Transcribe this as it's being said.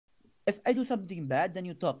If I do something bad, then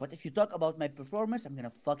you talk. But if you talk about my performance, I'm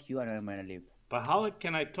gonna fuck you and I'm gonna leave. But how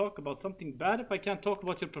can I talk about something bad if I can't talk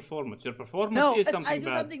about your performance? Your performance No, is if I something do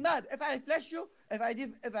bad. something bad, if I flash you,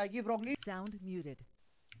 if I give wrong lead, Sound muted.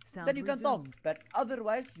 Sound then you can talk. resumed. But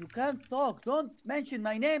otherwise, you can't talk. Don't mention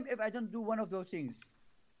my name if I don't do one of those things.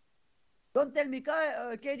 Don't tell me,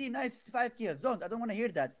 KD, nice 5 kills. Don't. I don't want to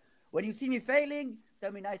hear that. When you see me failing,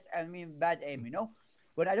 tell me nice, I mean bad aim, you know?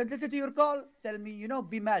 When I don't listen to your call, tell me,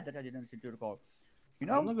 be mad that I didn't listen to your call. You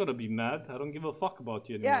I'm know? not gonna be mad. I don't give a fuck about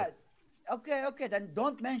you Yeah. anymore. Okay, then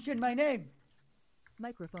don't mention my name.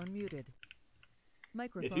 Microphone muted.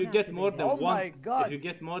 Microphone If you get more activated. than Oh my God. if you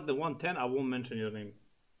get more than 110, I won't mention your name.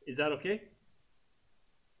 Is that okay?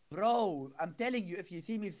 Bro, I'm telling you, if you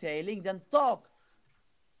see me failing, then talk.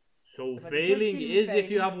 So But if you're failing seeing me is if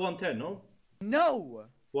you failing, have 110, no? no.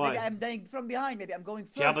 Why? Maybe I'm dying from behind. Maybe I'm going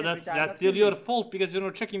first Yeah, but every time. that's not still your killing. fault because you're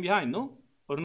not checking behind, no?